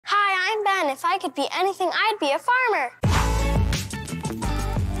Man, if I could be anything, I'd be a farmer.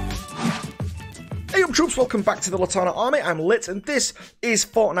 Hey up troops, welcome back to the Litanah army. I'm Lit and this is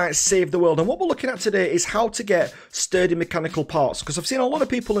Fortnite Save the World, and what we're looking at today is how to get sturdy mechanical parts, because I've seen a lot of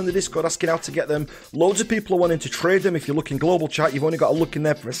people in the Discord asking how to get them. Loads of people are wanting to trade them. If you look in global chat, you've only got to look in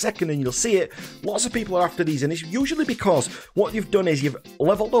there for a second and you'll see it. Lots of people are after these, and it's usually because what you've done is you've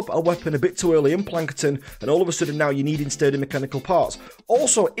leveled up a weapon a bit too early in Plankton, and all of a sudden now you're needing sturdy mechanical parts.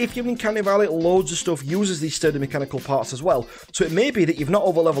 Also, if you're in Canny Valley, loads of stuff uses these sturdy mechanical parts as well, so it may be that you've not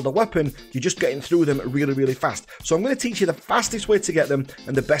over leveled a weapon, you're just getting through them really fast. So I'm going to teach you the fastest way to get them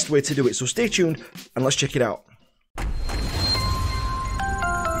and the best way to do it, so stay tuned and let's check it out.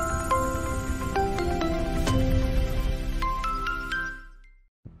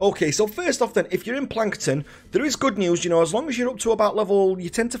 Okay, so first off then, if you're in Plankton, there is good news, you know, as long as you're up to about level, you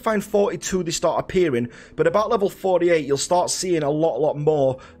tend to find 42 they start appearing, but about level 48 you'll start seeing a lot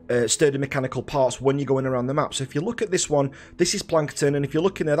more sturdy mechanical parts when you're going around the map. So if you look at this one, this is Plankton, and if you're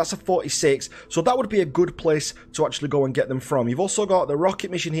looking there, that's a 46, so that would be a good place to actually go and get them from. You've also got the rocket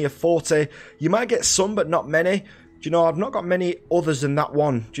mission here, 40, you might get some but not many. Do you know, I've not got many others than that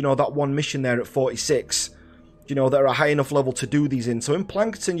one, do you know, that one mission there at 46. You know, that are a high enough level to do these in. So in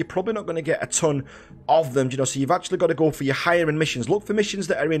Plankton, you're probably not going to get a ton of them, you know, so you've actually got to go for your higher end missions. Look for missions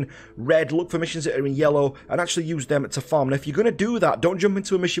that are in red, look for missions that are in yellow, and actually use them to farm. Now, if you're going to do that, don't jump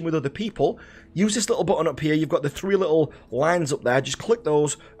into a mission with other people. Use this little button up here. You've got the 3 little lines up there. Just click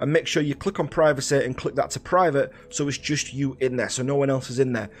those and make sure you click on privacy and click that to private, so it's just you in there, so no one else is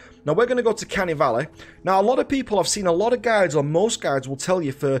in there. Now, we're going to go to Canny Valley. Now, a lot of people, I've seen a lot of guides, or most guides will tell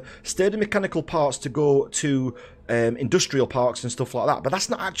you for sturdy mechanical parts to go to industrial parks and stuff like that, but that's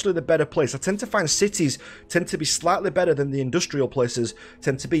not actually the better place. I tend to find cities tend to be slightly better than the industrial places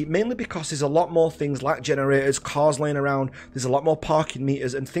tend to be, mainly because there's a lot more things like generators, cars laying around, there's a lot more parking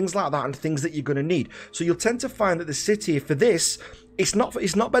meters and things like that, and things that you're going to need. So you'll tend to find that the city for this, it's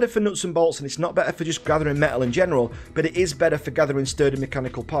not better for nuts and bolts, and it's not better for just gathering metal in general, but it is better for gathering sturdy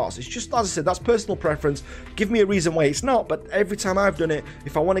mechanical parts. It's just, as I said, that's personal preference. Give me a reason why it's not, but every time I've done it,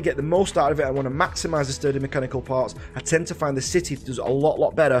 if I want to get the most out of it, I want to maximize the sturdy mechanical parts, I tend to find the city does a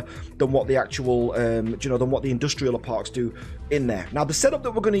lot better than what the actual, you know, than what the industrial parks do in there. Now, the setup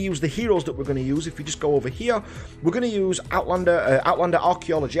that we're going to use, the heroes that we're going to use, if you just go over here, we're going to use Outlander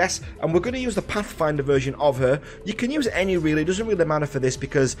Archaeologist, and we're going to use the Pathfinder version of her. You can use any, really, it doesn't really matter for this,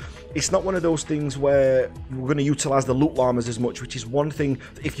 because it's not one of those things where we're going to utilize the loot llamas as much, which is one thing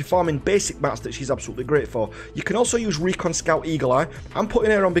if you're farming basic mats that she's absolutely great for. You can also use Recon Scout Eagle Eye. I'm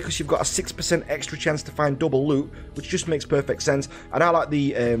putting her on because you've got a 6% extra chance to find double loot, which just makes perfect sense, and I like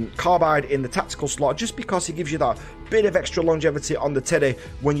the Carbide in the tactical slot just because it gives you that bit of extra longevity on the teddy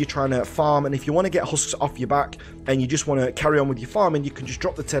when you're trying to farm, and if you want to get husks off your back and you just want to carry on with your farming, you can just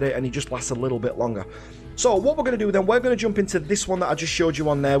drop the teddy and he just lasts a little bit longer. So what we're going to do then, we're going to jump into this one that I just showed you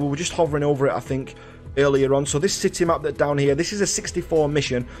on there. We were just hovering over it, I think, earlier on. So this city map that down here, this is a 64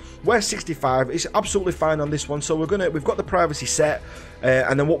 mission. We're 65. It's absolutely fine on this one. So we've got the privacy set,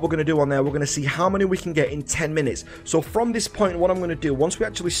 and then what we're going to do on there, we're going to see how many we can get in 10 minutes. So from this point, what I'm going to do, once we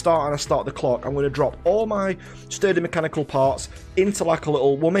actually start and I start the clock, I'm going to drop all my sturdy mechanical parts into like a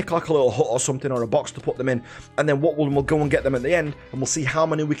little, we'll make like a little hut or something, or a box to put them in, and then we'll go and get them at the end, and we'll see how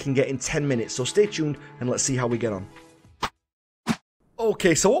many we can get in 10 minutes. So stay tuned and let's see how we get on.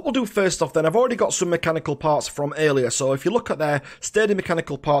 Okay, so what we'll do first off then, I've already got some mechanical parts from earlier, so if you look at there, sturdy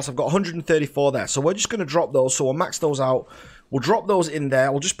mechanical parts, I've got 134 there, so we're just going to drop those, so we'll max those out, we'll drop those in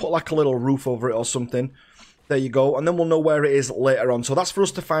there, we'll just put like a little roof over it or something, there you go, and then we'll know where it is later on. So that's for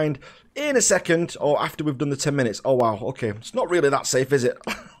us to find in a second, or after we've done the 10 minutes. Oh wow, okay, it's not really that safe, is it?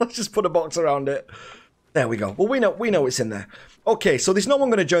 Let's just put a box around it. There we go. Well, we know it's in there. Okay, so there's no one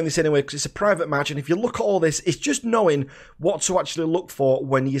going to join this anyway because it's a private match, and if you look at all this, it's just knowing what to actually look for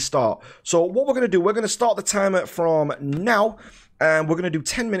when you start. So what we're going to do, we're going to start the timer from now, and we're going to do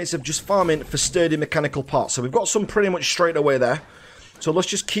 10 minutes of just farming for sturdy mechanical parts. So we've got some pretty much straight away there. So let's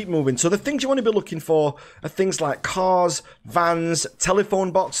just keep moving. So the things you want to be looking for are things like cars, vans,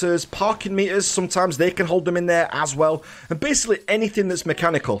 telephone boxes, parking meters. Sometimes they can hold them in there as well, and basically anything that's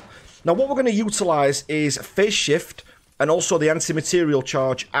mechanical. Now what we're going to utilize is phase shift and also the anti-material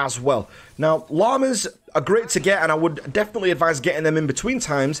charge as well. Now llamas are great to get, and I would definitely advise getting them in between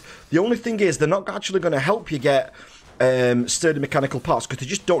times. The only thing is they're not actually going to help you get sturdy mechanical parts because they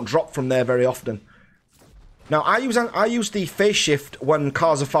just don't drop from there very often. Now, I use the phase shift when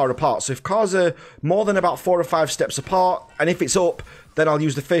cars are far apart. So if cars are more than about 4 or 5 steps apart, and if it's up, then I'll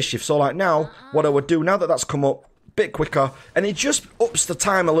use the phase shift. So like now, what I would do, now that that's come up, a bit quicker, and it just ups the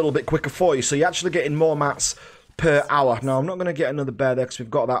time a little bit quicker for you. So you're actually getting more mats per hour. Now, I'm not going to get another bear there because we've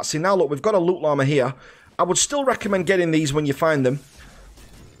got that. See, now look, we've got a loot llama here. I would still recommend getting these when you find them.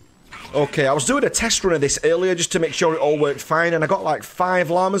 Okay, I was doing a test run of this earlier just to make sure it all worked fine, and I got like 5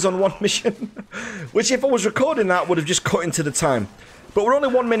 llamas on one mission, which if I was recording that would have just cut into the time. But we're only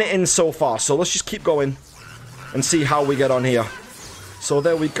 1 minute in so far, so let's just keep going and see how we get on here. So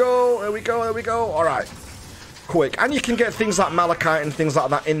there we go, there we go, there we go. All right, quick. And you can get things like malachite and things like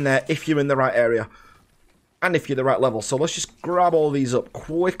that in there if you're in the right area and if you're the right level. So let's just grab all these up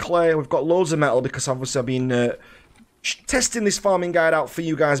quickly. We've got loads of metal because obviously I've been testing this farming guide out for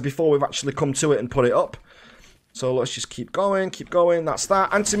you guys before we've actually come to it and put it up. So let's just keep going, keep going. That's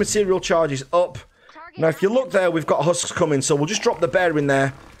that. Anti-material charge is up. Now, if you look there, we've got husks coming, so we'll just drop the bear in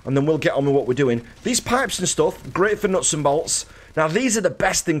there, and then we'll get on with what we're doing. These pipes and stuff, great for nuts and bolts. Now, these are the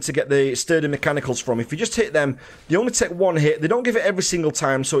best thing to get the sturdy mechanicals from. If you just hit them, they only take 1 hit. They don't give it every single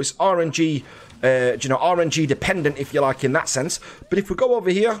time, so it's RNG, RNG dependent, if you like, in that sense. But if we go over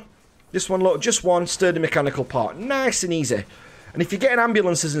here, this one, look, just 1 sturdy mechanical part. Nice and easy. And if you're getting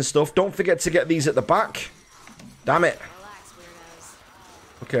ambulances and stuff, don't forget to get these at the back. Damn it.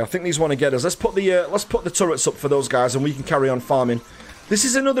 Okay, I think these want to get us. Let's put the turrets up for those guys, and we can carry on farming. This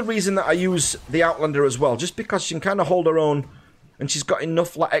is another reason that I use the Outlander as well, just because she can kind of hold her own, and she's got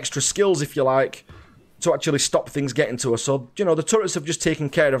enough like extra skills, if you like, to actually stop things getting to her. So, you know, the turrets have just taken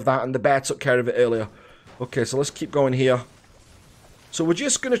care of that, and the bear took care of it earlier. Okay, so let's keep going here. So we're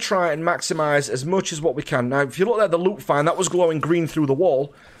just going to try and maximize as much as what we can. Now, if you look there, the loot find, that was glowing green through the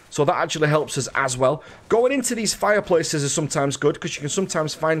wall. So that actually helps us as well. Going into these fireplaces is sometimes good, because you can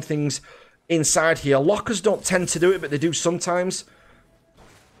sometimes find things inside here. Lockers don't tend to do it, but they do sometimes.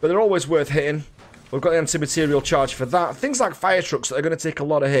 But they're always worth hitting. We've got the anti-material charge for that. Things like fire trucks that are going to take a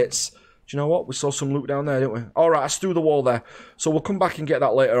lot of hits. Do you know what? We saw some loot down there, didn't we? Alright, that's through the wall there. So we'll come back and get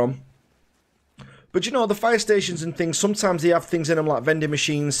that later on. But you know, the fire stations and things, sometimes they have things in them like vending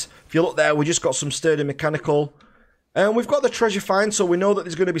machines. If you look there, we just got some sturdy mechanical. And we've got the treasure find, so we know that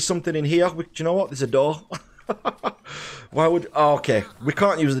there's going to be something in here. Do you know what? There's a door. Why would... Oh, okay, we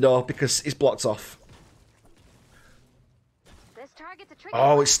can't use the door because it's blocked off.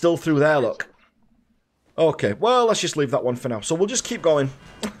 Oh, it's still through there, look. Okay, well, let's just leave that one for now. So we'll just keep going.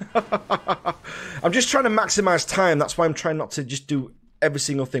 I'm just trying to maximize time. That's why I'm trying not to just do every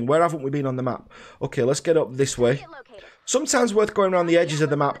single thing. Where haven't we been on the map? Okay, let's get up this way. Sometimes worth going around the edges of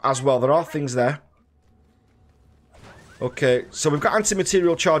the map as well. There are things there. Okay, so we've got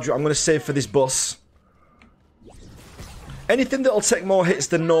anti-material charge I'm going to save for this bus. Anything that'll take more hits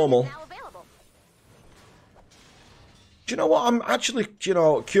than normal. Do you know what? I'm actually, you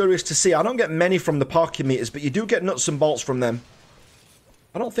know, curious to see. I don't get many from the parking meters, but you do get nuts and bolts from them.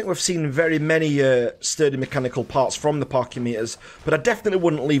 I don't think we've seen very many sturdy mechanical parts from the parking meters, but I definitely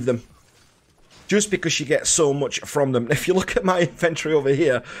wouldn't leave them. Just because you get so much from them. If you look at my inventory over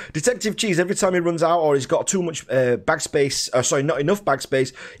here, Detective Cheese, every time he runs out or he's got too much bag space, sorry, not enough bag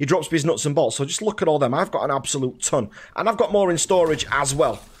space, he drops me his nuts and bolts. So just look at all them. I've got an absolute ton. And I've got more in storage as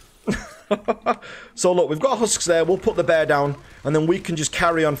well. So look, we've got husks there. We'll put the bear down, and then we can just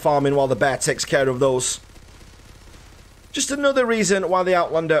carry on farming while the bear takes care of those. Just another reason why the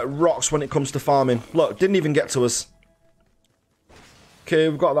Outlander rocks when it comes to farming. Look, didn't even get to us. Okay,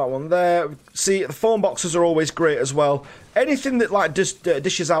 we've got that one there. See, the phone boxes are always great as well. Anything that like just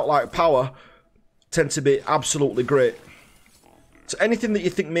dishes out like power tend to be absolutely great. So anything that you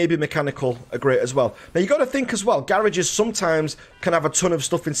think may be mechanical are great as well. Now you got to think as well, garages sometimes can have a ton of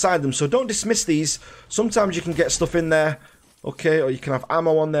stuff inside them, so don't dismiss these. Sometimes you can get stuff in there, okay, or you can have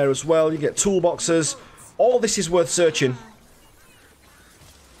ammo on there as well. You get toolboxes. All this is worth searching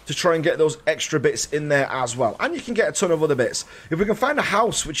to try and get those extra bits in there as well. And you can get a ton of other bits. If we can find a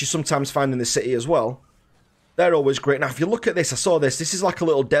house, which you sometimes find in the city as well, they're always great. Now, if you look at this, I saw this. This is like a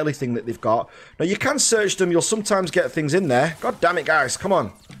little deli thing that they've got. Now, you can search them. You'll sometimes get things in there. God damn it, guys. Come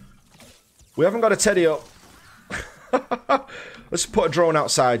on. We haven't got a teddy up. Let's put a drone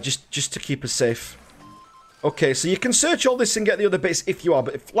outside just to keep us safe. Okay, so you can search all this and get the other bits if you are.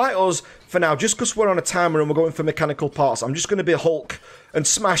 But if, like us, for now, just because we're on a timer and we're going for mechanical parts, I'm just going to be a Hulk and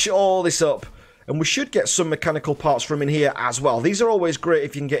smash all this up. And we should get some mechanical parts from in here as well. These are always great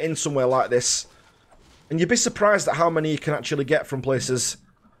if you can get in somewhere like this. And you'd be surprised at how many you can actually get from places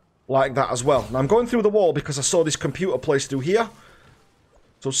like that as well. Now, I'm going through the wall because I saw this computer place through here.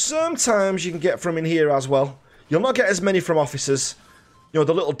 So sometimes you can get from in here as well. You'll not get as many from offices. You know,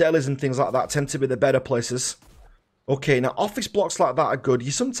 the little delis and things like that tend to be the better places. Okay, now office blocks like that are good.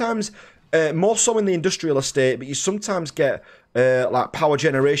 You sometimes, more so in the industrial estate, but you sometimes get like power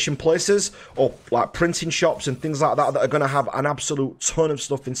generation places or like printing shops and things like that that are going to have an absolute ton of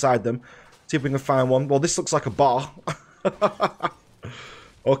stuff inside them. See if we can find one. Well, this looks like a bar.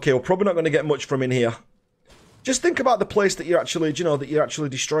 Okay, we're probably not going to get much from in here. Just think about the place that you're actually, that you're actually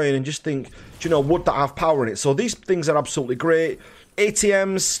destroying, and just think, would that have power in it? So these things are absolutely great.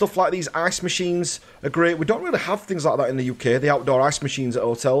 ATMs, stuff like these ice machines are great. We don't really have things like that in the UK, the outdoor ice machines at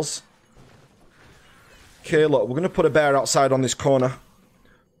hotels. Okay, look, we're going to put a bear outside on this corner.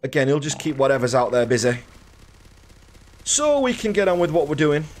 Again, he'll just keep whatever's out there busy. So we can get on with what we're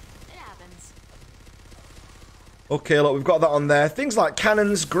doing. It happens. Okay, look, we've got that on there. Things like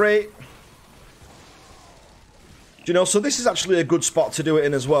cannons, great. So this is actually a good spot to do it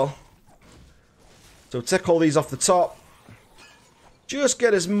in as well. So take all these off the top. Just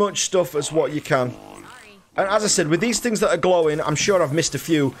get as much stuff as what you can. And as I said, with these things that are glowing, I'm sure I've missed a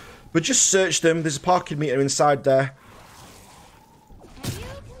few. But just search them. There's a parking meter inside there.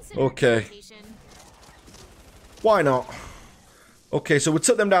 Okay. Why not? Okay, so we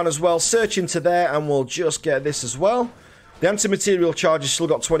took them down as well. Search into there, and we'll just get this as well. The anti-material charge has still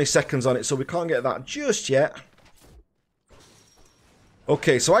got 20 seconds on it, so we can't get that just yet.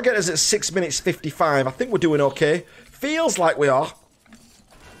 Okay, so I get us at 6 minutes 55. I think we're doing okay. Feels like we are.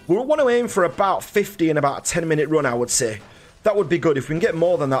 We want to aim for about 50 in about a 10-minute run, I would say. That would be good. If we can get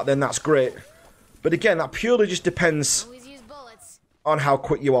more than that, then that's great. But again, that purely just depends on how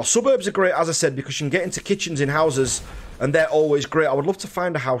quick you are. Suburbs are great, as I said, because you can get into kitchens in houses, and they're always great. I would love to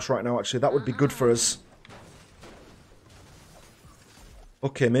find a house right now, actually. That would be good for us.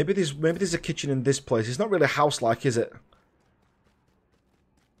 Okay, maybe there's a kitchen in this place. It's not really a house-like, is it?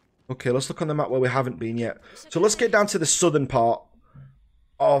 Okay, let's look on the map where we haven't been yet. So let's get down to the southern part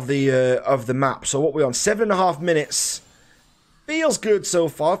of the map. So what we're on, 7.5 minutes. Feels good so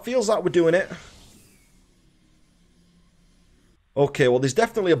far. Feels like we're doing it. Okay, well, there's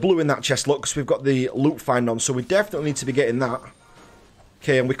definitely a blue in that chest, look, because we've got the loot find on, so we definitely need to be getting that.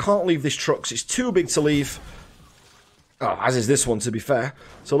 Okay, and we can't leave this truck, because it's too big to leave. Oh, as is this one, to be fair.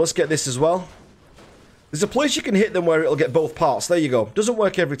 So let's get this as well. There's a place you can hit them where it'll get both parts. There you go. Doesn't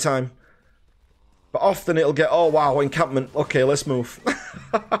work every time. But often it'll get, oh, wow, encampment. Okay, let's move.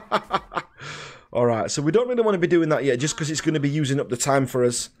 Alright, so we don't really want to be doing that yet, just because it's going to be using up the time for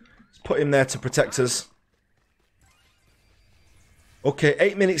us. Let's put him there to protect us. Okay,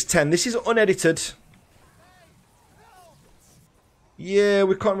 8 minutes 10. This is unedited. Yeah,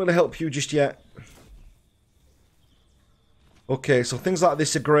 we can't really help you just yet. Okay, so things like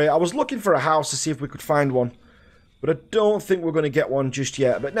this are great. I was looking for a house to see if we could find one. But I don't think we're going to get one just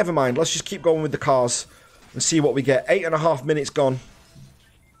yet. But never mind. Let's just keep going with the cars and see what we get. 8.5 minutes gone.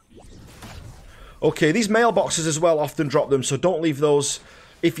 Okay, these mailboxes as well often drop them. So don't leave those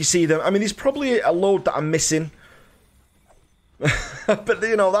if you see them. I mean, there's probably a load that I'm missing. But,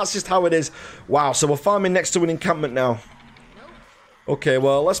 that's just how it is. Wow, so we're farming next to an encampment now. Okay,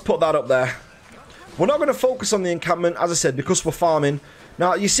 well, let's put that up there. We're not going to focus on the encampment, as I said, because we're farming.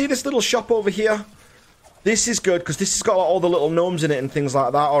 Now, you see this little shop over here? This is good, because this has got all the little gnomes in it and things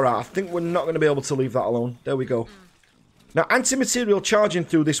like that. Alright, I think we're not going to be able to leave that alone. There we go. Now, anti-material charging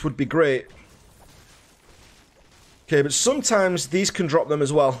through this would be great. Okay, but sometimes these can drop them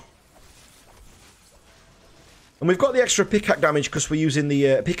as well. And we've got the extra pickaxe damage because we're using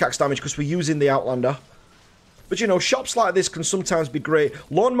the Outlander. But shops like this can sometimes be great.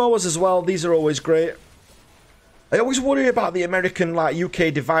 Lawnmowers as well, these are always great. I always worry about the American,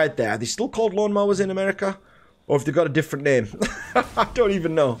 UK divide there. Are they still called lawnmowers in America? Or have they got a different name? I don't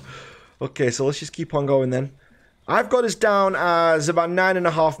even know. Okay, so let's just keep on going then. I've got us down as about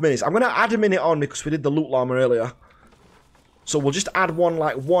 9.5 minutes. I'm going to add a minute on because we did the loot llama earlier. So we'll just add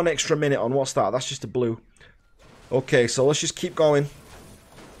one extra minute on. What's that? That's just a blue. Okay, so let's just keep going.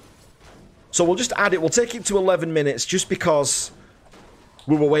 So we'll just add it. We'll take it to 11 minutes just because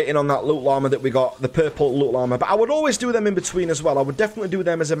we were waiting on that loot llama that we got, the purple loot llama. But I would always do them in between as well. I would definitely do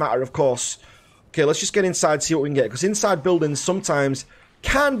them as a matter of course. Okay, let's just get inside, see what we can get. Because inside buildings sometimes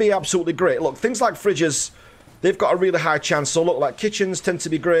can be absolutely great. Look, things like fridges, they've got a really high chance. So look, like kitchens tend to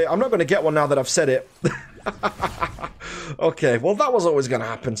be great. I'm not going to get one now that I've said it. Okay, well that was always going to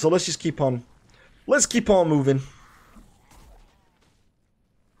happen. So let's just keep on. Let's keep on moving.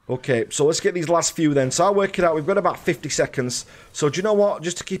 Okay, so let's get these last few then. So I'll work it out. We've got about 50 seconds. So do you know what?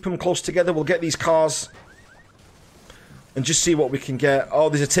 Just to keep them close together, we'll get these cars. And just see what we can get. Oh,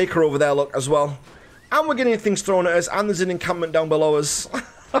 there's a taker over there, look, as well. And we're getting things thrown at us. And there's an encampment down below us.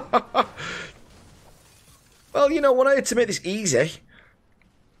 Well, when I had to make this easy.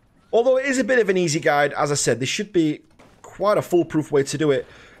 Although it is a bit of an easy guide, as I said, this should be quite a foolproof way to do it.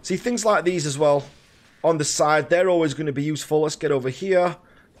 See, things like these as well. On the side, they're always going to be useful. Let's get over here.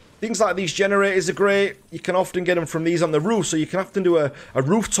 Things like these generators are great. You can often get them from these on the roof, so you can often do a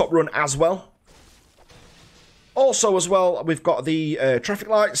rooftop run as well. Also, as well, we've got the traffic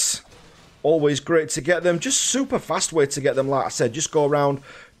lights. Always great to get them. Just super fast way to get them, like I said. Just go around.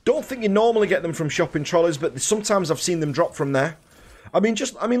 Don't think you normally get them from shopping trolleys, but sometimes I've seen them drop from there. I mean,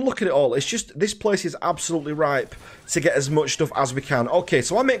 look at it all. It's just, this place is absolutely ripe to get as much stuff as we can. Okay,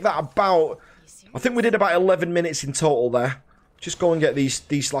 so I make that about, I think we did about 11 minutes in total there. Just go and get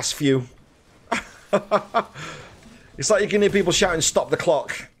these last few. It's like you can hear people shouting, stop the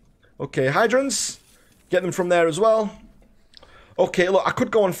clock. Okay, hydrants. Get them from there as well. Okay, look, I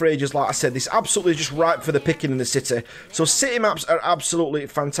could go on for ages, like I said. This absolutely just ripe for the picking in the city. So city maps are absolutely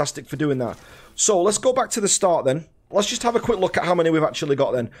fantastic for doing that. So let's go back to the start then. Let's just have a quick look at how many we've actually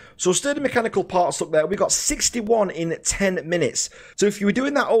got then. So sturdy mechanical parts, look there, we got 61 in 10 minutes. So if you were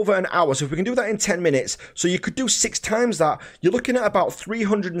doing that over an hour, so if we can do that in 10 minutes, so you could do 6 times that, you're looking at about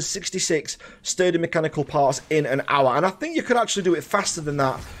 366 sturdy mechanical parts in an hour. And I think you could actually do it faster than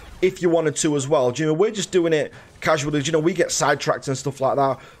that if you wanted to as well. Do you know, we're just doing it casually. Do you know, we get sidetracked and stuff like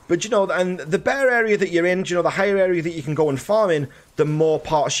that. But, you know, and the better area that you're in, do you know, the higher area that you can go and farm in, the more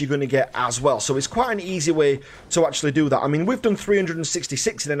parts you're going to get as well. So it's quite an easy way to actually do that. I mean, we've done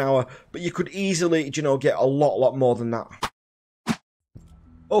 366 in an hour, but you could easily, you know, get a lot more than that.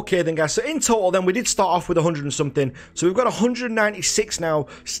 Okay then guys, so in total then we did start off with 100 and something, so we've got 196 now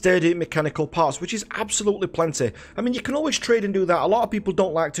sturdy mechanical parts, which is absolutely plenty. I mean, you can always trade and do that. A lot of people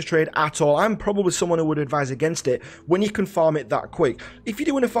don't like to trade at all. I'm probably someone who would advise against it when you can farm it that quick. If you're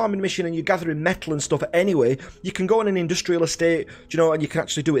doing a farming mission and you're gathering metal and stuff anyway, you can go on an industrial estate, you know, and you can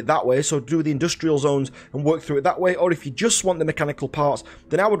actually do it that way. So do the industrial zones and work through it that way. Or if you just want the mechanical parts,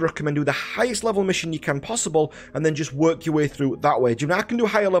 then I would recommend do the highest level mission you can possible and then just work your way through that way. Do you know, I can do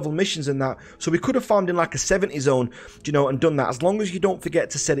higher level missions in that, so we could have farmed in like a 70 zone, you know, and done that, as long as you don't forget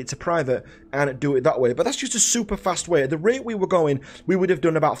to set it to private and do it that way. But that's just a super fast way. At the rate we were going, we would have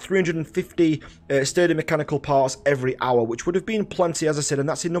done about 350 sturdy mechanical parts every hour, which would have been plenty, as I said, and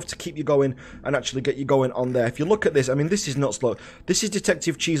that's enough to keep you going and actually get you going on there. If you look at this, I mean, this is nuts. Look, this is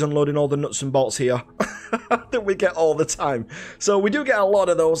Detective Cheese unloading all the nuts and bolts here that we get all the time. So we do get a lot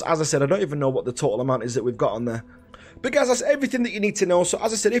of those. As I said, I don't even know what the total amount is that we've got on there. But guys, that's everything that you need to know. So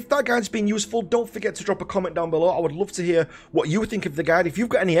as I said, if that guide's been useful, don't forget to drop a comment down below. I would love to hear what you think of the guide. If you've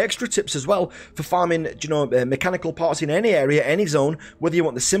got any extra tips as well for farming, you know, mechanical parts in any area, any zone, whether you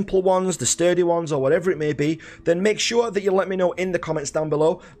want the simple ones, the sturdy ones, or whatever it may be, then make sure that you let me know in the comments down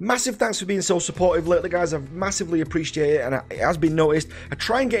below. Massive thanks for being so supportive lately, guys. I've massively appreciated it, and it has been noticed. I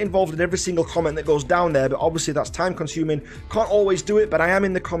try and get involved in every single comment that goes down there, but obviously that's time consuming. Can't always do it, but I am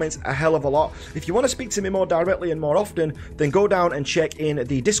in the comments a hell of a lot. If you want to speak to me more directly and more often, then go down and check in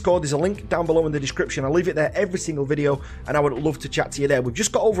the Discord. There's a link down below in the description. I'll leave it there every single video, and I would love to chat to you there. We've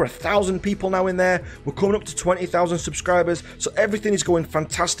just got over 1,000 people now in there. We're coming up to 20,000 subscribers, so everything is going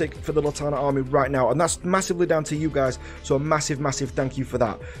fantastic for the Litanah army right now, and that's massively down to you guys, so a massive thank you for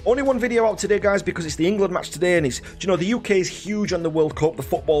that. Only one video out today, guys, because it's the England match today, and it's, do you know, the UK is huge on the World Cup, the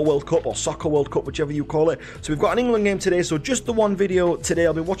Football World Cup, or Soccer World Cup, whichever you call it. So we've got an England game today, so just the one video today.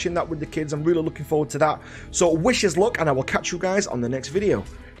 I'll be watching that with the kids. I'm really looking forward to that. So wish us luck, and I will catch you guys on the next video.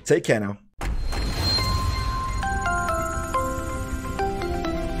 Take care now.